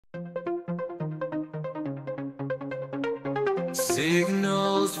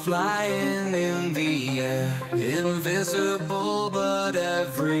Signals flying in the air, invisible but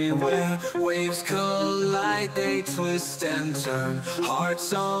everywhere. Waves collide, they twist and turn.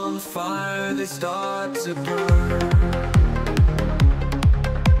 Hearts on fire, they start to burn.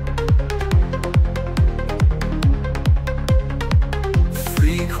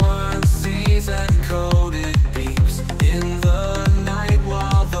 Frequencies encoded beeps in the night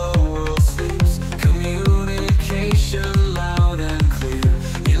while the world sleeps. Communication loud and clear.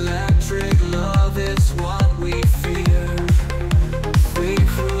 Electric love is what we fear.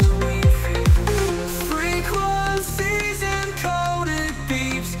 Frequencies encoded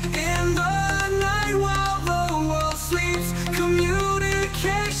beeps in the night while the world sleeps.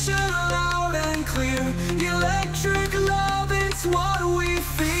 Communication loud and clear. Electric love is what we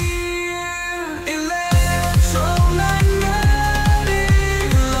fear.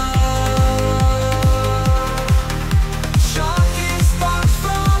 Electromagnetic love. Shocking sparks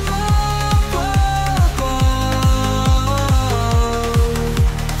from above.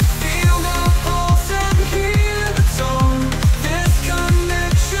 Feel the pulse and hear the tone. This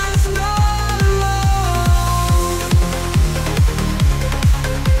connection's not alone.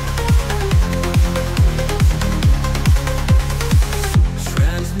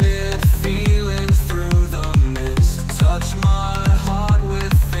 Transmit feelings through the mist. Touch my heart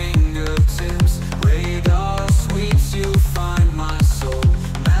with fingertips. Radar sweeps, you find my soul.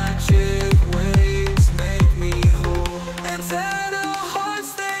 Magic waves make me whole. Antenna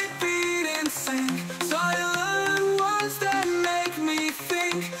hearts, they beat in sync. Silent words that make me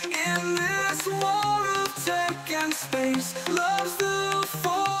think. In this war of tech and space, love's the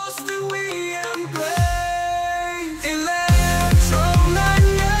force that we embrace.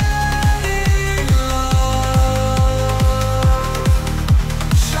 Electromagnetic love.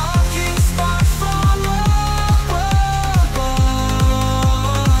 Shocking sparks from above.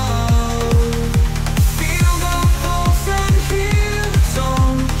 Feel the pulse and hear the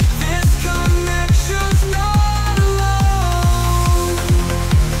tone. This connection's not alone.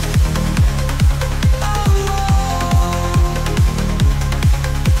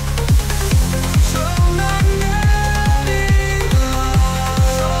 Electromagnetic love.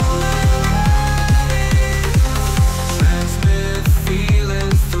 Transmit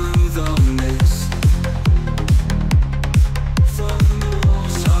feelings through the mist.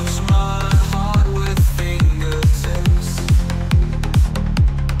 Touch my heart with fingertips.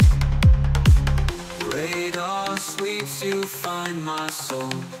 Radar sweeps, you find my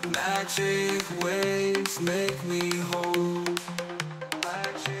soul. Magic waves make me whole.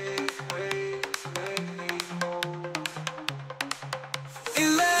 Magic waves make me whole.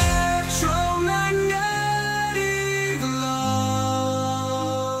 Electromagnetic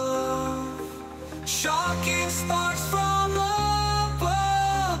love. Shocking sparks from